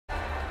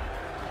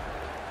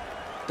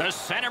The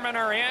centermen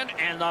are in,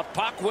 and the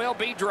puck will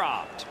be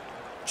dropped.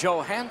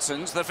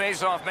 Johansson's the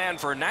face-off man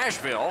for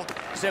Nashville.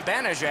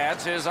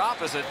 Zibanejad's his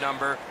opposite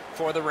number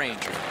for the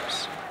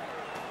Rangers.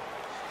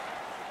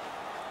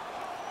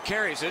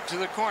 Carries it to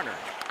the corner.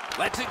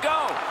 Lets it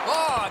go.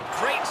 Oh, a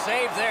great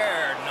save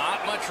there.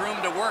 Not much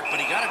room to work, but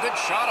he got a good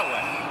shot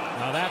away.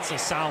 Now that's a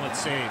solid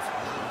save.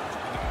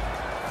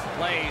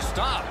 Play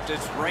stopped.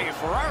 It's Ray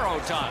Ferraro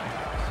time.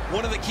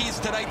 One of the keys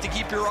tonight to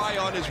keep your eye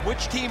on is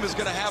which team is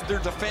going to have their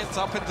defense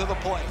up into the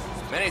play.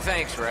 Many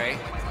thanks, Ray.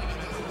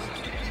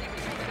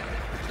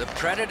 The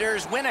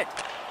Predators win it.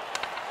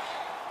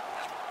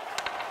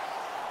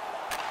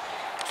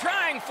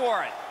 Trying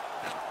for it.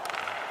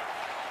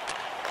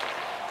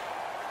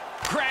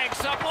 Cranks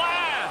a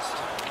blast.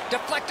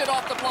 Deflected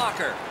off the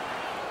blocker.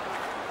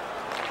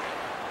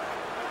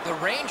 The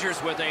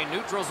Rangers with a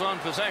neutral zone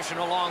possession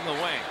along the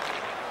wing.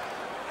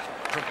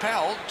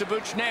 Propelled to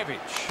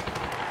Buchnevich.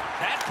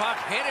 That puck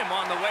hit him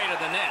on the way to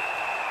the net.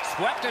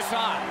 Swept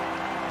aside.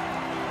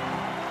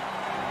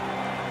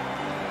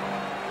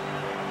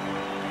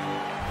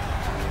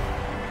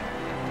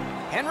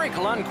 Henrik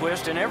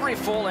Lundqvist in every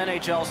full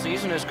NHL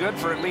season is good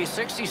for at least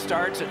 60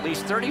 starts, at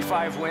least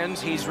 35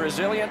 wins. He's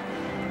resilient.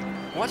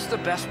 What's the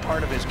best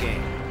part of his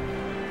game?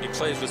 He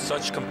plays with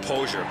such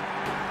composure.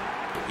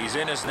 He's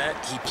in his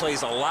net. He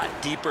plays a lot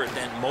deeper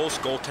than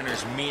most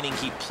goaltenders, meaning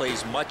he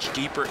plays much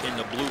deeper in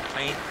the blue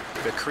paint,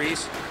 the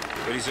crease.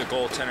 But he's a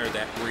goaltender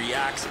that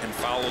reacts and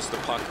follows the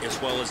puck as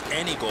well as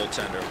any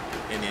goaltender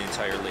in the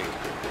entire league.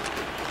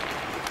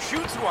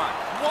 Shoots one.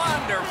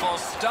 Wonderful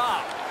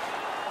stop.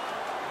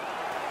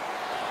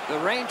 The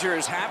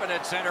Rangers have it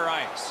at center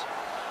ice.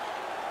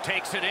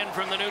 Takes it in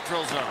from the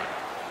neutral zone.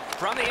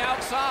 From the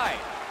outside.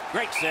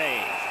 Great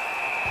save.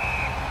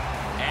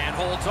 And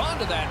holds on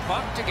to that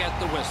puck to get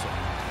the whistle.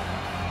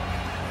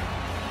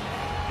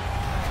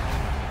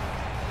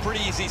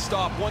 Pretty easy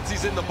stop. Once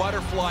he's in the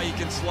butterfly, he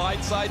can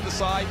slide side to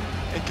side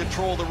and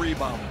control the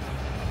rebound.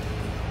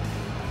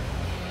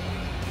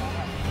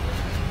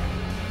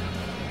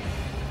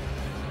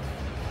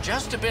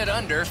 Just a bit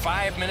under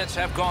 5 minutes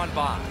have gone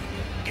by.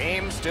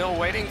 Game still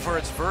waiting for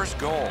its first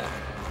goal.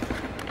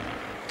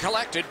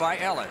 Collected by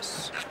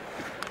Ellis.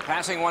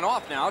 Passing one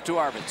off now to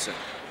Arvidsson.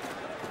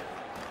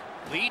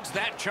 Leads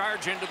that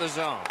charge into the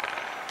zone.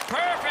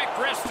 Perfect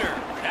wrister.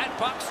 That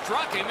puck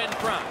struck him in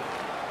front.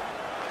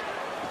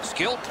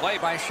 Skilled play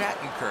by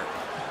Shattenkirk.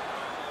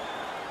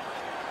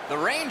 The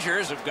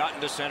Rangers have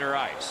gotten to center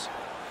ice.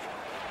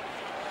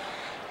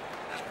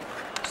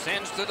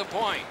 Sends to the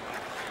point.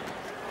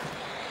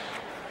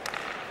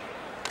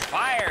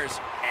 Fires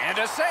and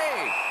a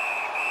save.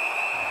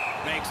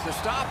 Makes the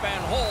stop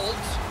and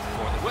holds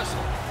for the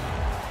whistle.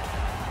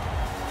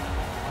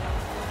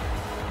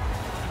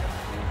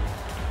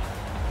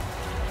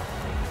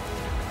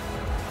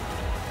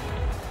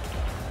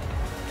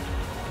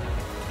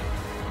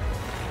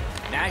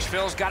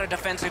 Nashville's got a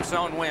defensive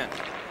zone win.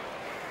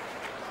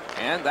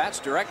 And that's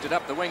directed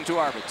up the wing to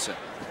Arvidsson.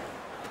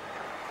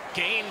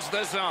 Gains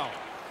the zone.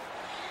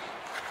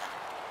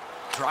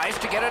 Tries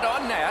to get it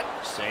on net.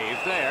 Save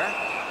there.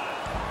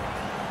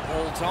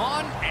 Holds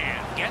on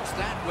and gets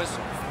that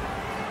whistle.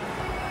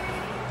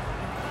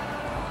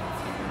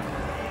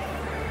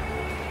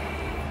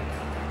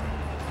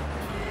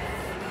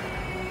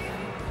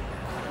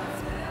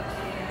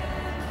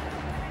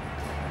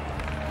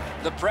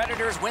 The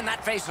Predators win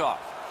that faceoff.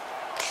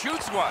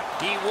 Shoots one.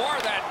 He wore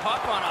that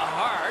puck on a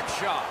hard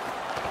shot.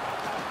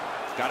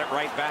 Got it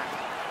right back.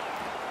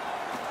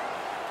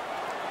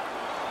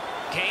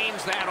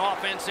 Gains that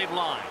offensive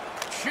line.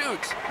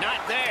 Shoots.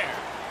 Not there.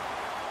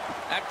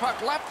 That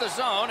puck left the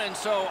zone, and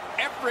so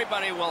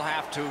everybody will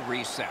have to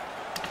reset.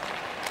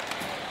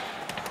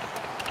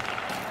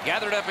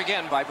 Gathered up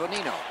again by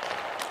Bonino.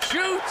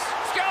 Shoots.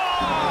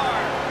 Score!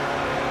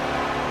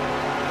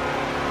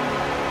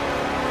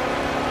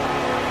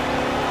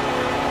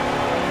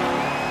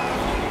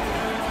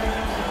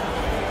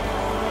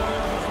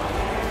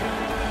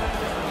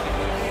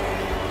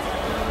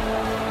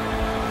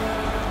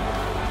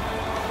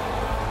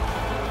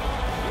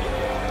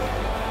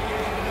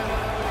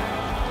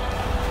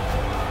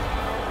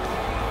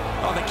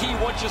 The key,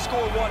 once you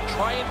score one,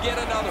 try and get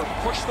another.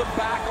 Push them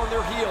back on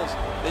their heels.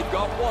 They've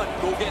got one.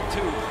 Go get two.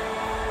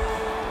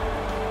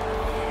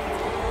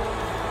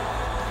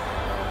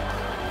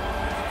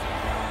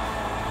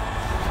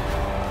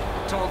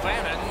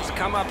 Tolvanen's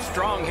come up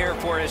strong here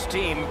for his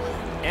team,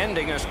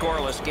 ending a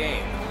scoreless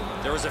game.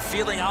 There was a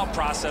feeling out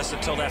process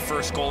until that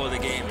first goal of the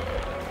game.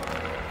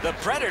 The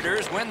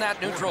Predators win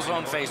that neutral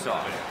zone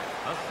faceoff.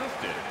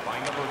 Assisted by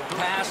number 3.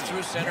 Pass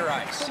through center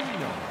ice.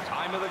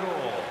 Time of the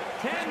goal,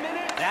 10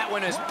 minutes. That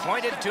one is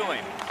pointed to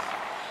him.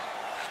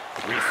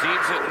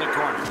 Receives it in the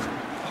corner.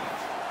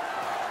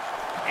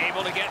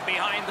 Able to get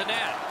behind the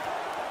net.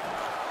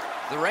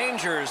 The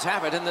Rangers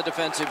have it in the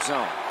defensive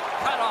zone.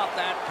 Cut off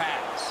that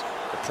pass.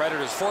 The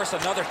Predators force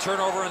another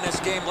turnover in this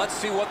game. Let's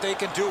see what they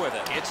can do with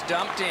it. It's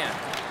dumped in.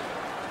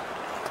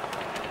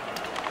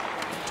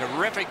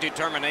 Terrific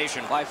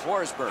determination by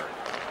Forsberg.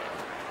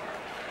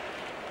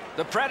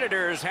 The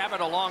Predators have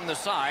it along the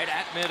side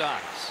at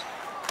mid-ice.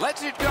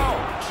 Lets it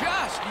go.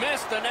 Just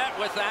missed the net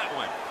with that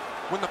one.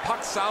 When the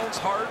puck sounds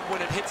hard,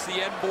 when it hits the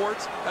end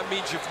boards, that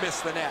means you've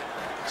missed the net.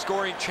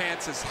 Scoring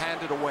chances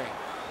handed away.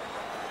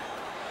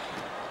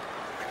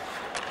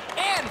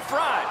 In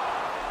front.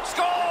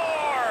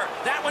 Score!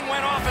 That one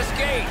went off his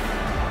skate.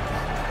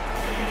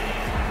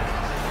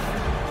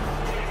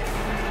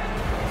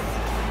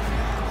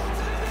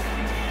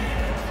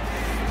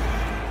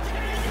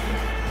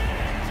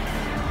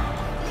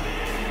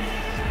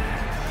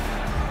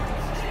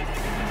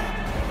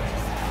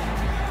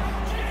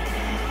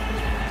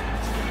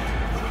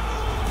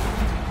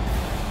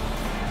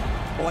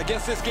 Well, I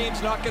guess this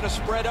game's not going to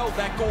spread out.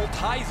 That goal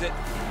ties it.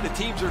 The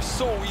teams are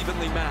so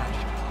evenly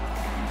matched.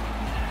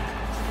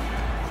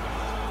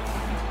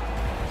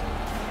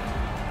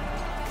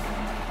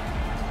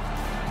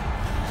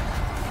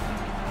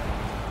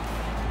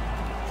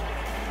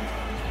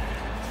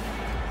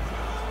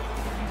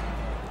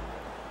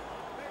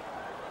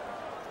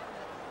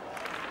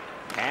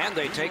 And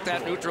they take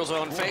that neutral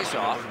zone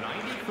faceoff.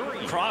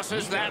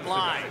 Crosses that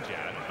line.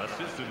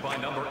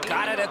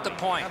 Got it at the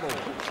point.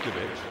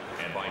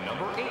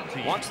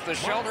 Wants the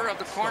shoulder of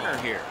the corner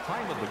here.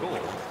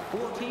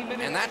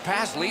 And that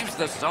pass leaves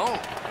the zone.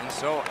 And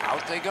so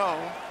out they go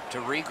to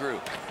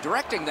regroup.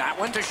 Directing that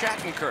one to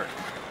Shattenkirk.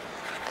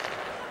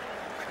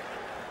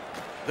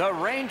 The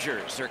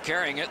Rangers are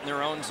carrying it in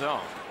their own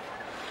zone.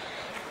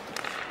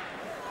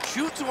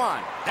 Shoots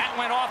one. That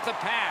went off the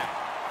pad.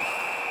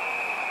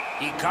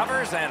 He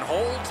covers and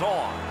holds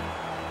on.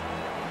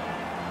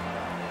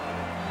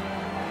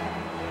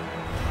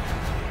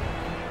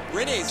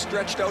 Rene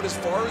stretched out as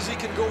far as he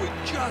can go. He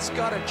just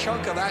got a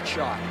chunk of that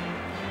shot.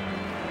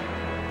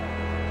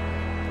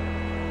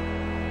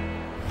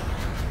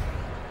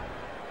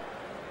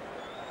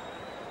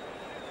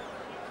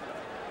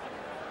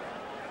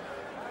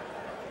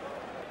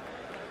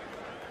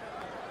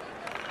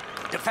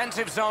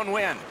 Defensive zone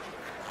win.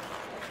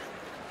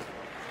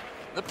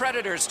 The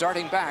Predators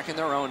starting back in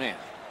their own end.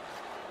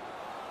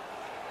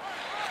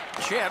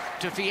 Chip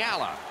to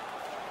Fiala.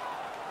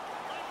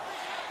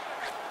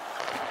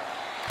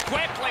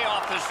 Quickly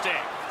off the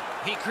stick.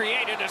 He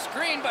created a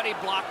screen, but he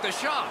blocked the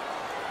shot.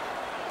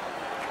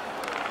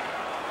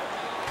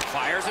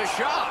 Fires a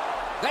shot.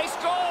 They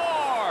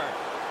score!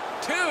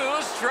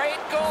 2 straight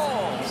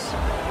goals.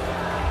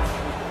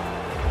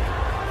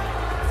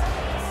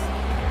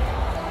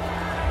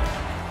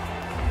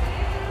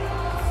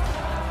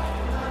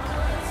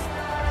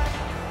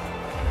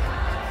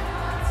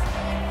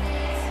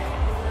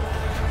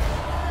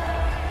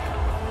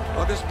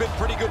 Well, this has been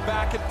pretty good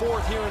back and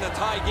forth here in a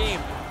tie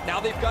game. Now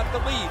they've got the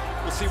lead.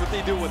 We'll see what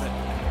they do with it.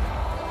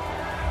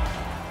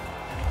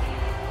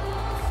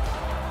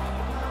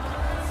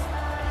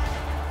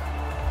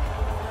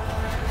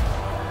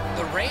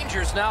 The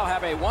Rangers now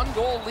have a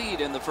 1-goal lead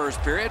in the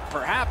first period.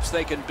 Perhaps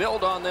they can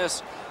build on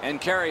this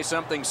and carry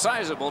something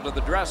sizable to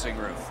the dressing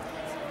room.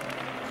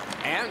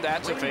 And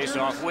that's a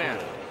face-off win.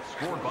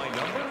 Scored by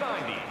number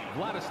 90,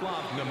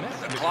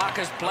 Vladislav. The clock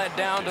has bled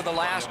down to the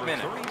last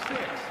minute.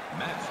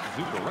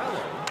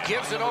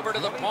 Gives it over to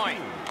the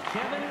point.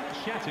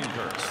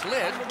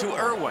 Slid to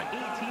Irwin.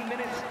 18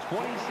 minutes,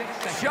 26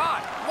 seconds.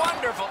 Shot.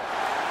 Wonderful.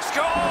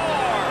 Score!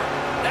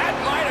 That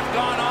might have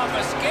gone off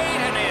a skate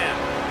and in.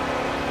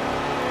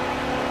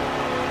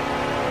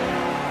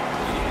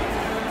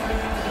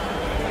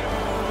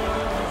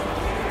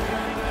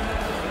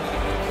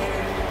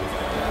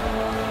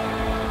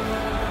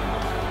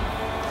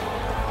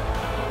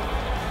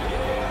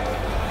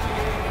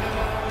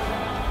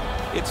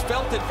 It's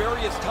felt at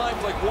various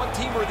times like one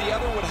team or the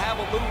other would have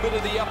a little bit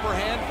of the upper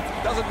hand.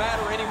 Doesn't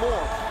matter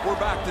anymore. We're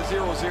back to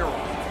 0-0.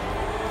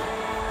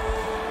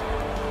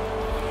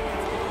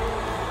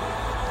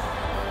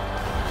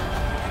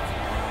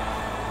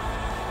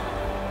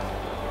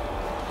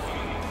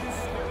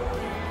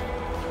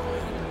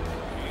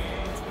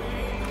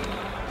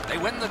 They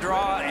win the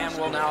draw and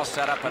will now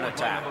set up an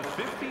attack.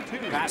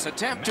 Pass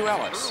attempt to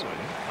Ellis.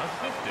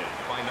 Assisted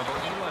by number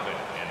 11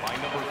 and by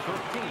number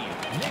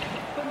 13, Nick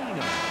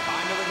Bonino.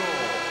 Time of the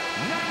goal,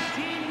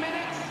 19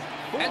 minutes.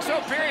 And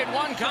so period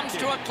 1 comes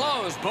to a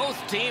close. Both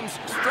teams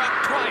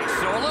struck twice,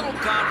 so a little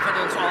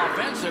confidence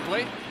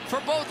offensively for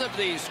both of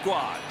these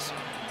squads.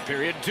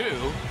 Period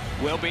 2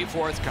 will be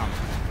forthcoming.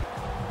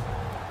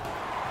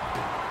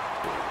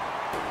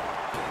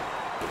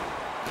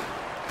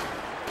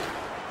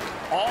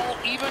 All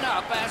even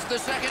up as the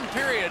second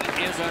period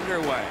is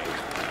underway.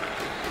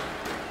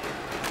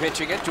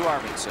 Pitching it to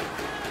Arvidsson.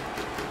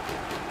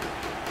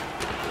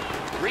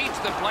 Reads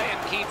the play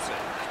and keeps it.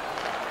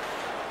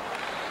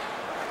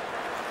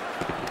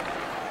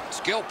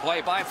 Skill play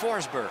by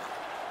Forsberg.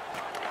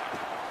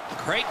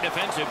 Great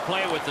defensive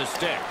play with the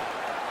stick.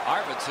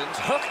 Arvidsson's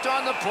hooked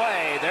on the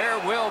play. There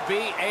will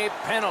be a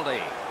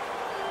penalty.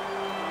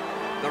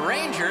 The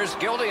Rangers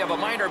guilty of a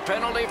minor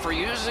penalty for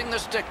using the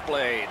stick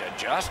blade.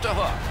 Just a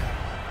hook.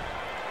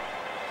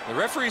 The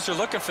referees are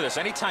looking for this.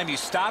 Anytime you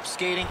stop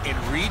skating and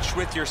reach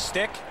with your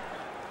stick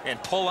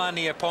and pull on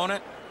the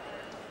opponent,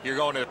 you're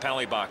going to the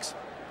penalty box.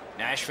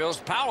 Nashville's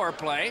power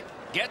play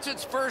gets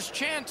its first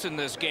chance in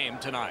this game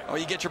tonight. Oh,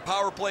 you get your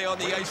power play on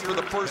the ice for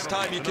the first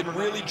time. You can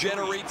really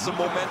generate some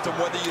momentum,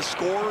 whether you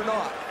score or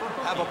not.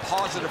 Have a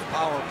positive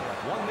power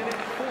play. 1 minute,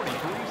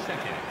 43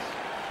 seconds.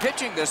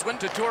 Pitching this one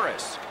to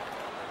Torres.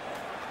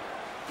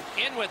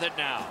 In with it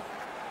now.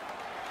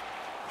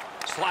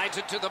 Slides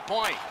it to the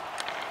point.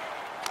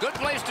 Good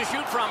place to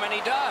shoot from, and he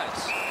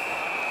does.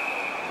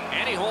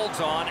 And he holds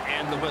on,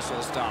 and the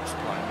whistle stops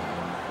play.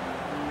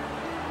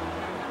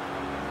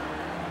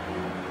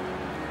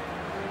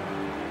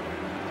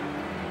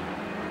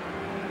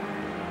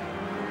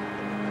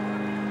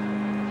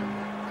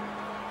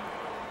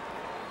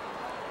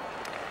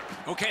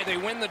 Okay, they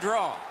win the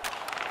draw.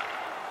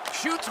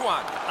 Shoots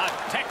one. A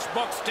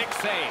textbook stick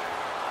save.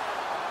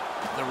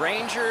 The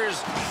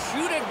Rangers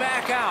shoot it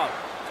back out.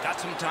 Got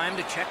some time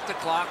to check the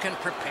clock and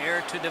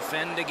prepare to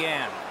defend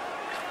again.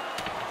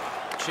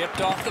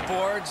 Chipped off the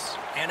boards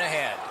and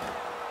ahead.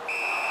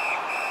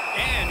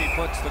 And he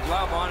puts the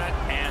glove on it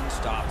and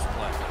stops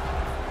play.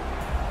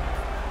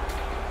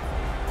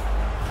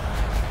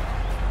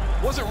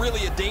 Wasn't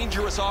really a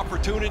dangerous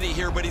opportunity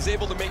here, but he's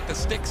able to make the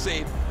stick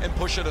save and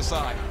push it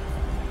aside.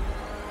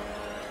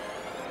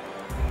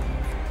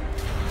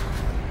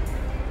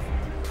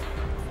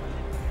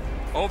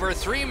 Over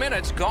 3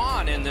 minutes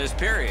gone in this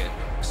period.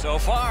 So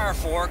far,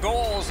 4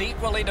 goals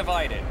equally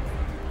divided.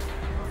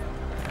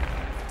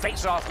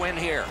 Face-off win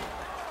here.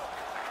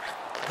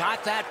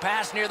 Got that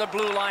pass near the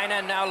blue line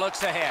and now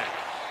looks ahead.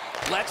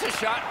 Lets a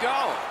shot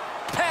go.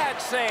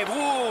 Pad save.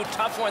 Ooh,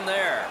 tough one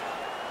there.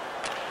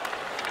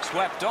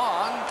 Swept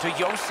on to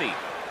Yossi.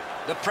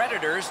 The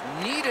Predators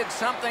needed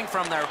something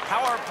from their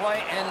power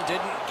play and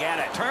didn't get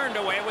it. Turned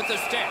away with the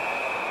stick.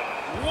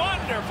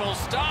 Wonderful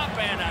stop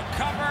and a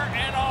cover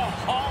and a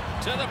halt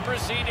to the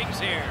proceedings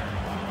here.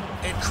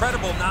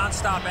 Incredible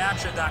nonstop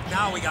action, Doc.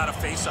 Now we got a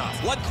face-off.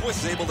 Lundqvist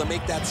is able to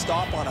make that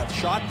stop on a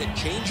shot that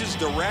changes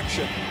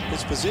direction.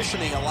 His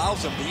positioning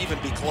allows him to even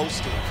be close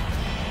to it.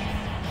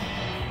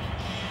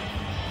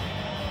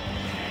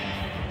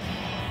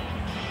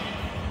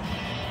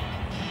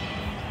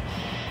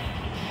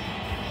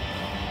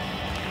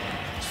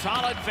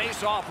 Solid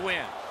face-off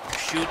win.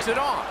 Shoots it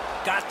on.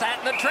 Got that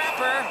in the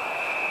trapper.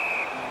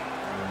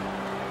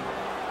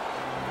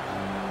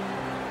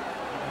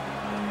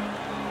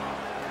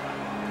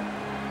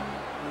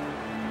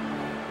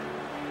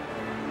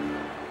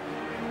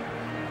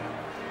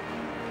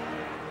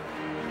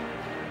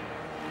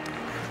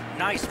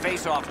 Nice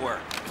face-off work.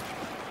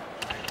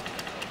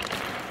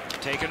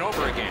 Taken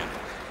over again.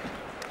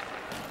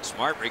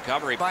 Smart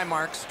recovery by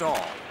Mark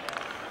Stahl.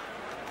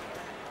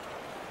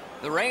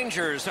 The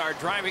Rangers are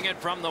driving it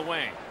from the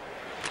wing.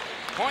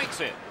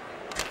 Points it.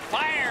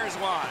 Fires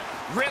one.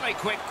 Really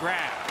quick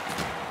grab.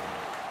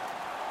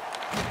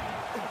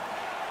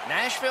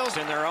 Nashville's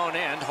in their own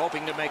end,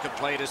 hoping to make a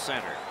play to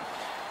center.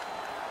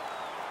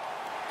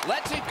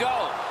 Lets it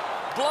go.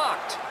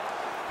 Blocked.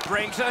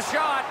 Brings a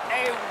shot.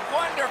 A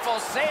wonderful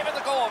save in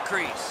the goal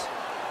crease.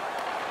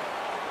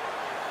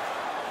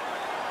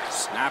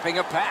 Snapping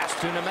a pass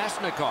to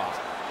Nemesnikov.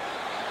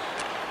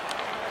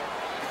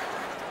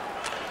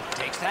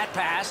 Takes that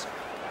pass.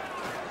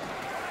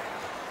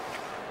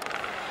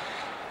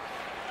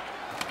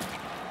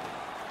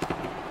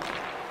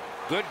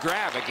 Good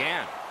grab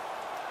again.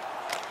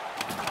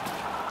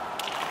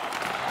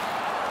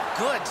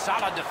 Good,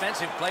 solid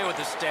defensive play with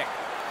the stick.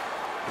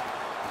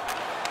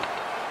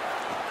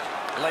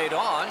 Laid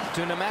on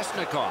to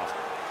Nemesnikov.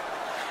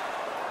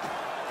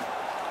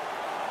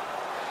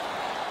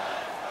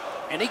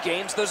 And he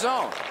gains the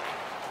zone.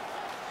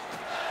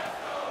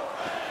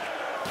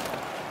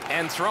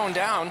 And thrown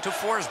down to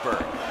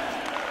Forsberg.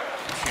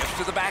 Shifts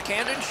to the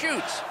backhand and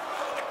shoots.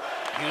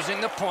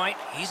 Using the point,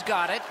 he's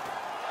got it.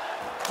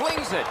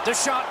 Flings it, the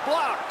shot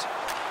blocked.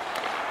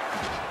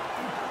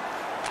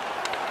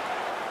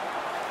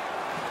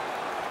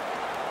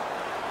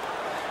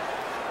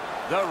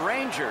 The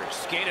Rangers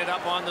skated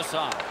up on the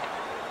side.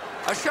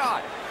 A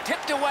shot,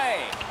 tipped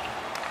away.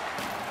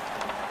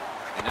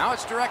 And now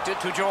it's directed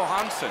to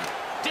Johansson.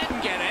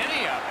 Didn't get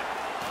any of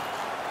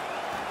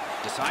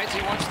it. Decides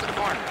he wants the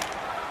corner.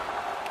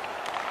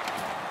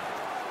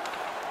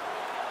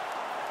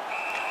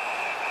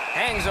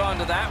 Hangs on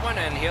to that one,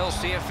 and he'll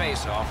see a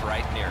face-off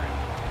right near him.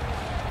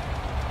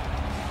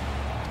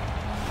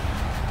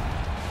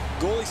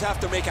 Goalies have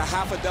to make a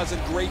half a dozen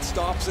great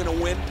stops in a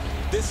win.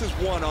 This is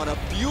one on a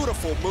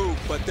beautiful move,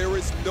 but there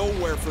is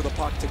nowhere for the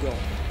puck to go.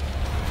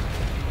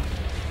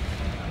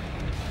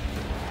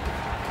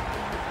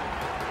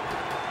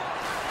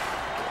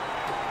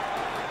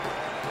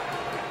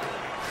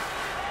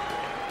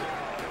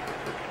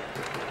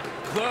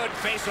 Good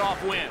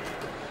face-off win.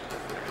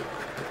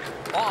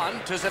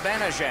 On to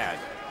Zibanejad.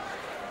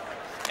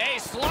 A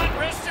slot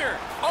wrister.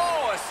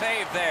 Oh, a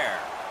save there.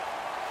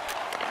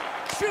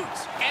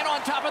 Shoots. And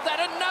on top of that,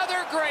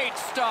 another great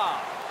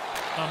stop.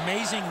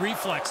 Amazing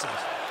reflexes.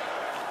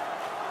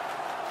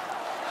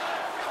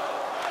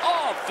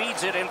 Oh,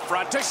 feeds it in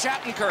front to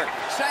Shattenkirk.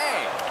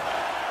 Save.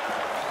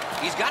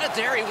 He's got it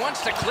there. He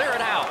wants to clear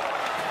it out.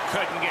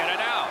 Couldn't get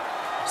it out.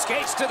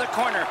 Skates to the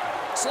corner.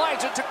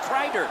 Slides it to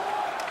Kreider.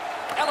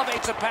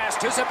 Elevates a pass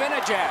to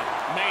Zibanejad.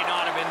 May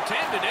not have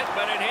intended it,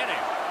 but it hit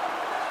him.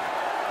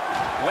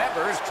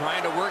 Weber's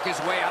trying to work his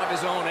way out of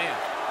his own end.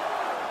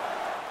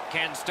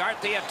 Can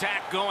start the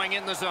attack going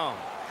in the zone.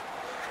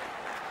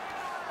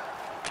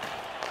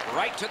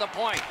 Right to the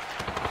point.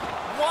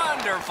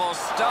 Wonderful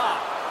stop.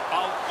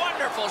 A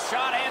wonderful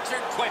shot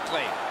answered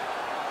quickly.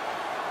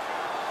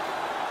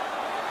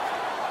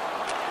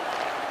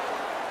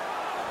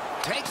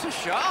 Takes a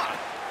shot.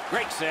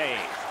 Great save.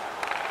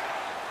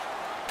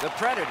 The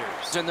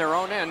Predators in their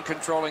own end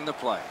controlling the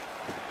play.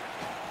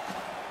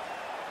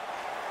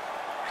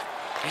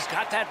 He's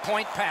got that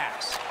point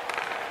pass.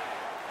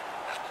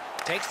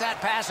 Takes that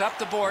pass up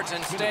the boards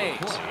and stays.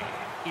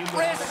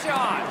 Wrist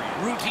shot.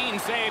 Routine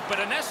save, but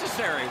a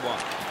necessary one.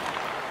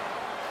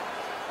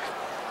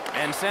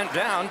 And sent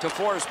down to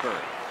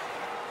Forsberg.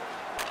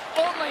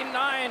 Only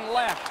 9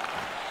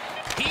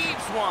 left.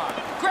 Heaves one.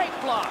 Great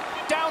block.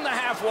 Down the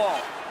half wall.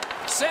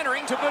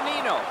 Centering to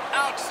Bonino.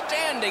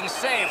 Outstanding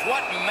save.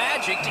 What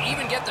magic to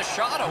even get the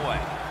shot away.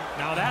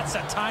 Now that's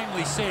a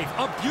timely save.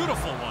 A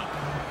beautiful one.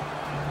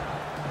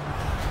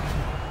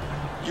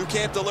 You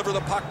can't deliver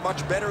the puck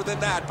much better than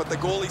that, but the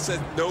goalie says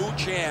no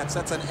chance.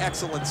 That's an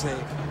excellent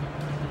save.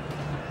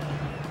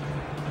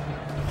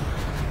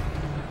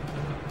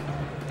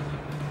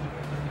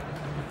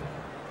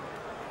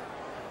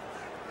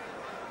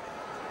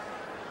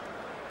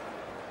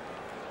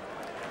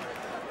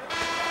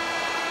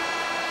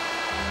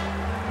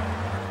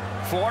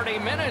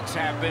 Minutes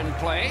have been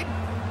played,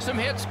 some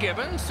hits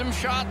given, some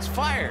shots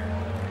fired.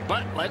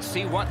 But let's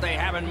see what they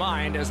have in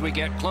mind as we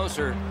get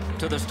closer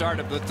to the start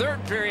of the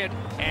third period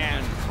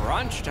and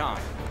crunch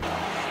time.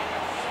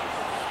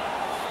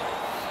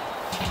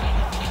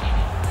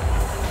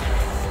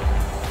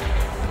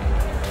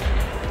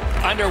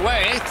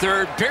 Underway,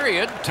 third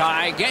period,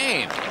 tie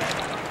game.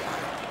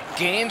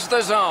 Gains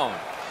the zone.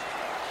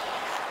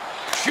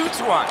 Shoots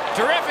one.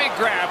 Terrific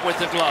grab with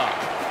the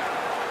glove.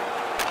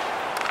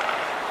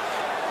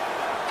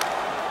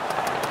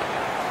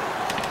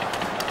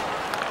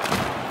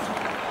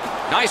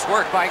 Nice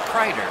work by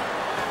Kreider.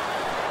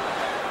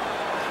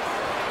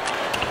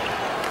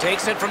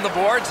 Takes it from the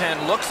boards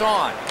and looks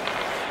on.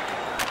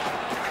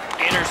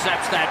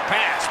 Intercepts that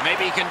pass.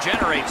 Maybe he can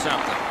generate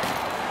something.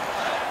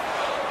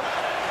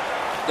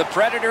 The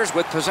Predators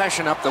with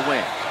possession up the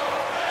wing.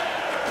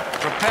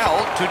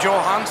 Propelled to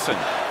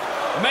Johansson.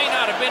 May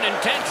not have been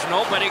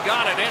intentional, but he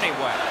got it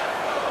anyway.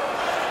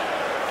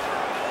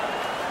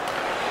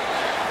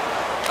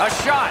 A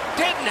shot.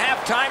 Didn't have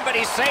time, but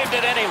he saved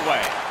it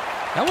anyway.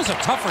 That was a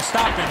tougher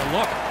stop than it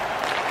looked.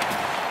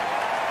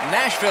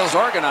 Nashville's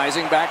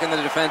organizing back in the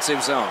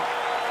defensive zone.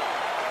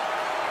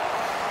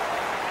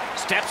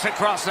 Steps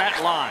across that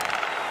line.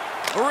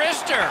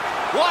 Wrister.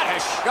 What a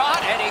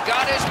shot, and he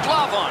got his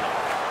glove on it.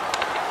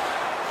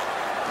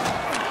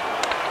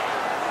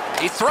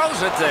 He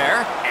throws it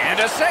there, and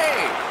a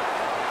save.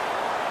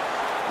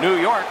 New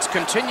York's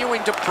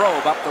continuing to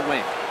probe up the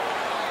wing.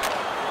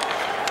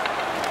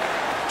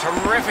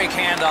 Terrific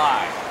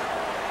hand-eye.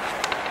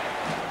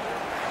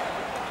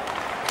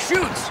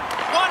 Shoots.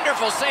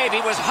 Wonderful save.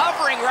 He was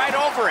hovering right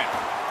over him.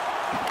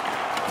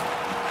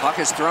 Puck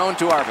is thrown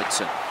to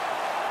Arvidsson.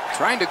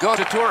 Trying to go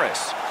to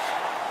Turris.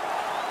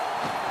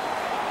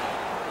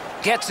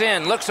 Gets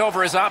in. Looks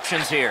over his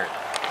options here.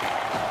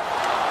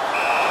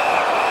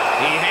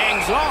 He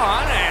hangs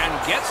on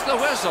and gets the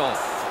whistle.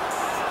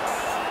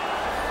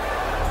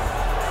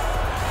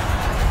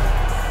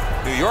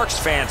 New York's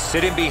fans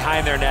sitting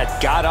behind their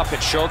net got up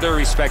and showed their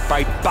respect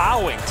by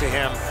bowing to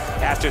him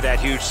after that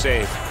huge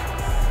save.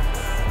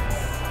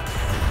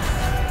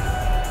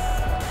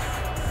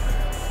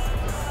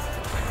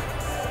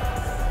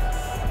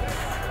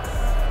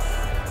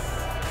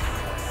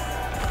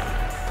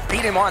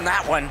 Beat him on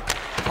that one.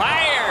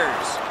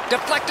 Fires.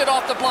 Deflected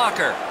off the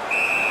blocker.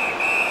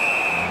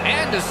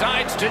 And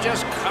decides to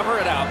just cover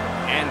it up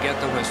and get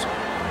the whistle.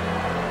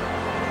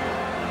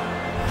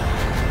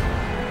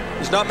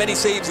 There's not many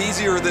saves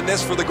easier than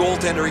this for the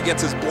goaltender. He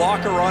gets his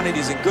blocker on it.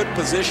 He's in good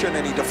position,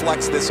 and he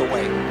deflects this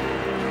away.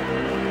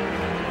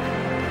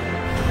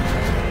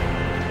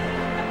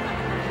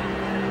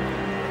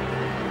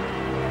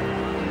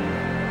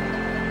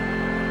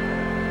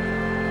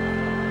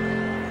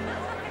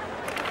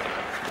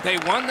 They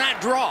won that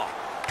draw.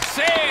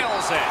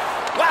 Sails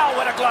it. Wow,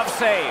 what a glove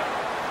save.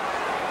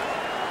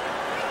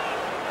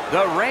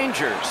 The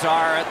Rangers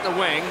are at the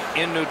wing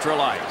in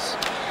neutral ice.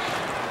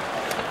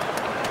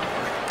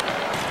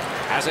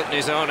 Has it in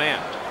his own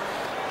end.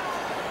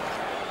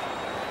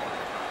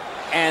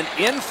 And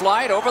in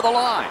flight over the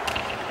line.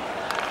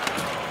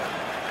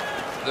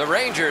 The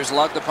Rangers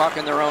lug the puck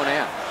in their own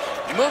end.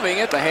 Moving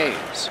it to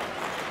Hayes.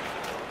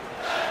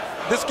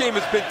 This game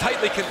has been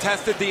tightly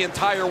contested the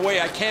entire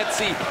way. I can't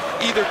see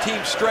either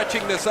team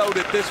stretching this out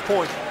at this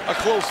point. A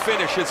close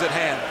finish is at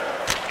hand.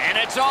 And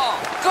it's all.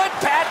 Good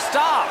pad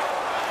stop.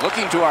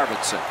 Looking to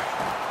Arvidsson.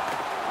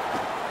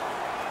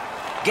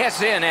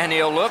 Gets in and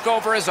he'll look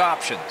over his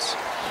options.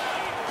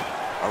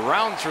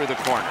 Around through the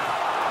corner.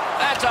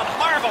 That's a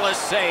marvelous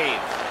save.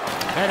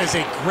 That is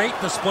a great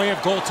display of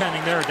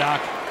goaltending there,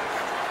 Doc.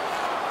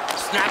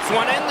 Snaps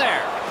one in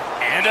there.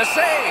 And a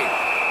save.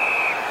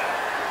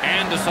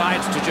 And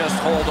decides to just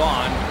hold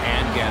on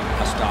and get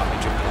a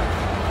stoppage of play.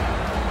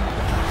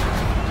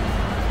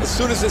 As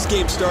soon as this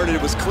game started,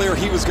 it was clear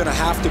he was going to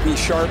have to be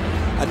sharp.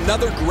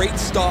 Another great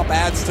stop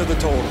adds to the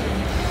total.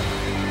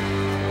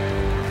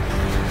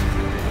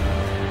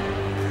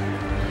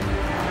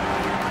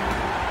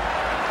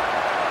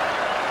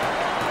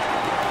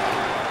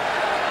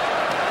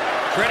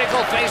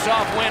 Critical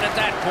face-off win at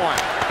that point.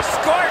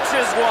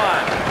 Scorches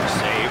one.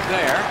 Save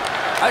there.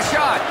 A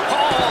shot.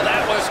 Oh,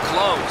 that was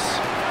close.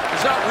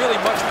 There's not really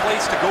much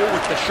place to go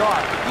with the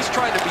shot. He's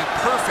trying to be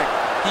perfect.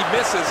 He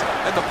misses,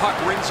 and the puck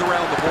rings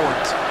around the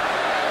boards.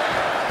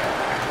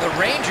 The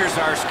Rangers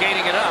are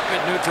skating it up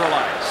at neutral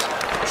ice.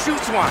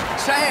 Shoots one.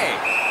 Save.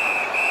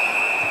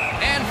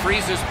 And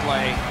freezes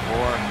play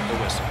for the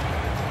whistle.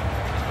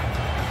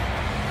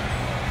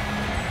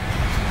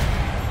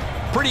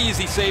 Pretty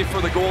easy save for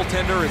the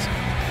goaltender as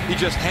he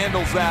just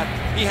handles that.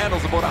 He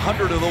handles about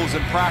 100 of those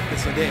in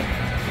practice a day.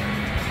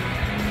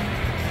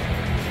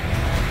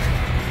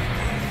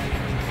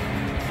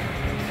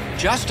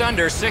 Just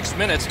under 6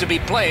 minutes to be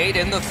played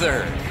in the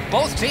third.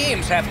 Both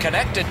teams have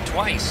connected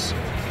twice.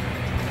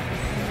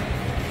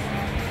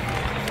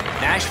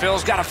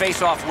 Nashville's got a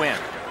face-off win.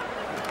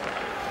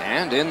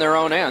 And in their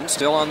own end,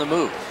 still on the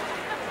move.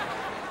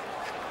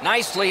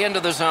 Nicely into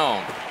the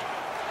zone.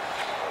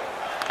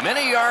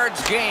 Many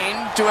yards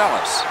gained to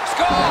Ellis.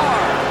 Score!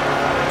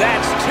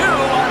 That's 2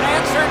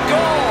 unanswered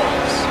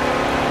goals.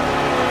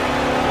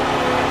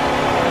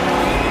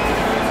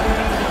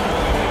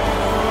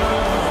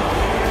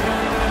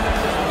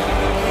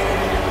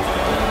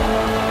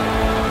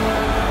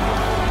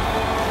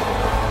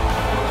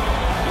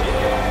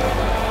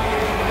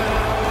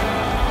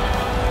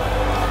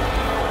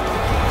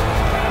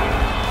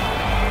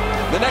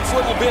 The next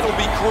little bit will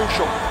be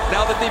crucial.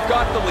 Now that they've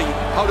got the lead,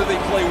 how do they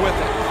play with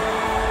it?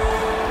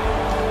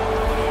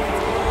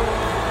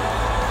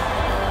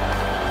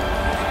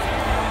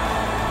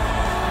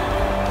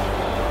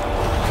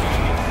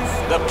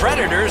 The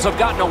Predators have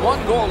gotten a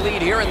 1-goal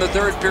lead here in the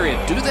third period.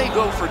 Do they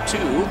go for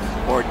 2,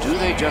 or do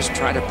they just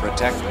try to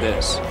protect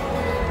this?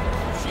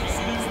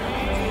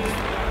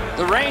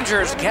 The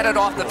Rangers get it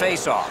off the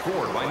faceoff.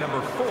 Scored by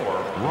number 4,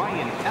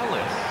 Ryan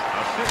Ellis.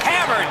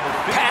 Hammered,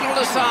 paddled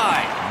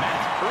aside.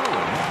 Matt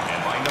Irwin,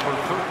 and by number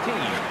 13,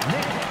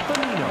 Nick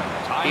Bonino.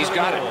 He's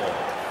got it.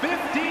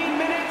 15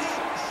 minutes,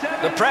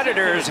 7 The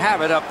Predators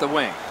have it up the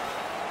wing.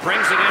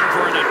 Brings it in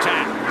for an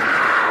attack.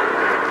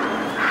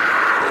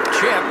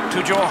 Chip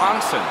to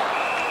Johansson.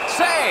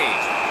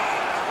 Save!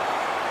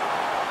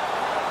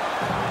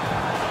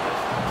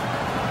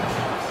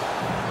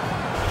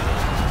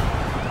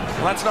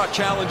 Well, that's not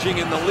challenging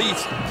in the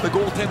least. The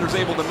goaltender's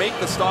able to make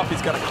the stop.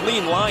 He's got a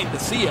clean line to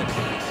see it.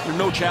 There's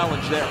no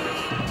challenge there.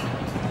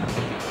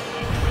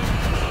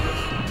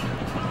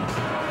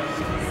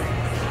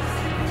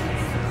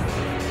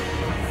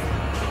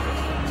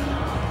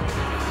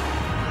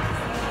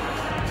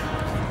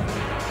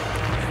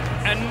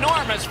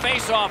 Enormous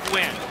face-off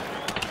win.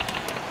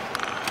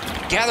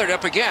 Gathered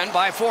up again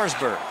by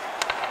Forsberg.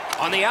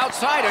 On the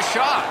outside, a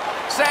shot.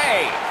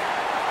 Save.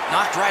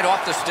 Knocked right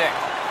off the stick.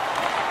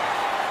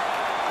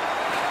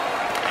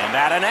 And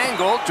at an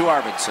angle to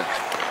Arvidsson.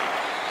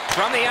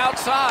 From the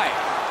outside.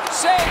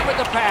 Save with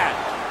the pad.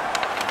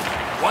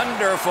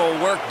 Wonderful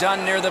work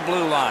done near the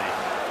blue line.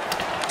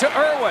 To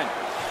Irwin.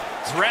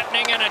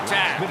 Threatening an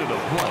attack.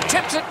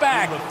 Tips it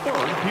back. The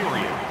third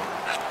period.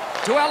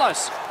 To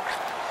Ellis.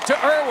 To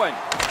Irwin.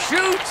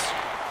 Shoots.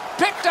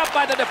 Picked up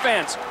by the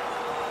defense.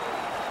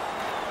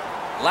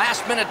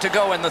 Last minute to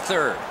go in the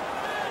third.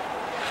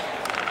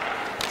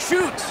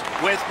 Shoots.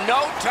 With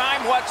no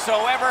time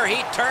whatsoever,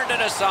 he turned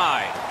it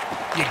aside.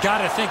 You got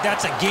to think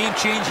that's a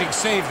game-changing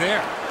save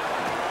there.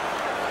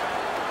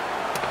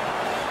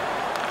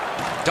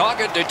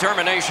 Dogged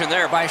determination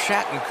there by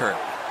Shattenkirk.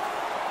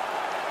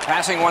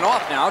 Passing one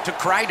off now to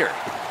Kreider.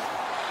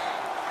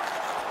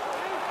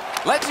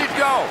 Lets it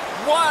go.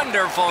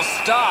 Wonderful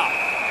stop.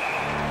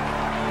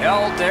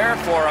 Held there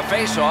for a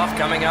face-off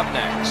coming up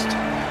next.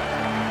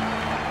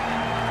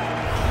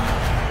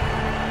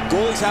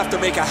 Goalies have to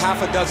make a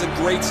half a dozen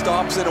great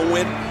stops in a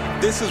win.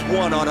 This is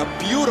one on a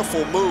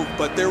beautiful move,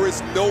 but there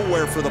is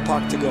nowhere for the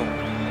puck to go.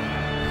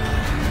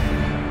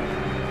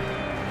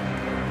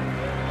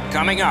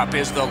 Coming up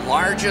is the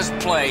largest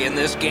play in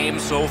this game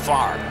so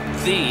far.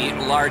 The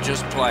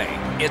largest play.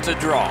 It's a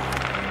draw.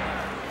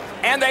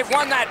 And they've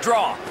won that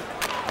draw.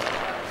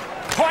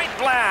 Point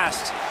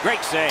blast.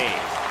 Great save.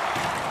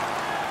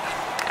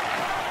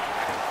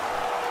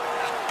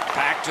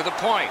 Back to the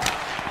point.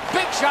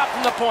 Big shot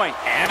from the point.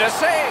 And a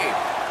save.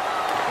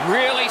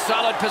 Really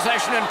solid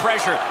possession and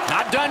pressure.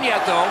 Not done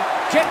yet, though.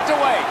 Kicked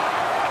away.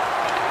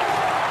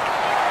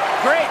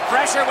 Great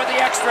pressure with the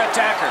extra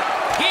attacker.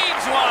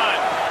 Heaves one.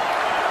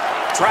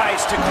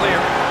 Tries to clear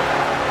it.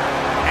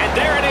 And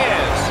there it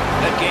is.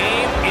 The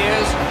game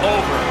is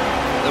over.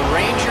 The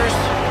Rangers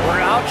were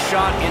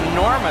outshot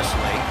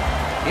enormously,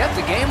 Yet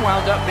the game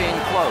wound up being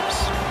close.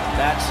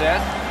 That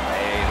said,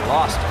 they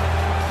lost it.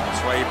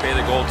 That's why you pay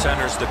the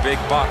goaltenders the big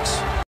bucks.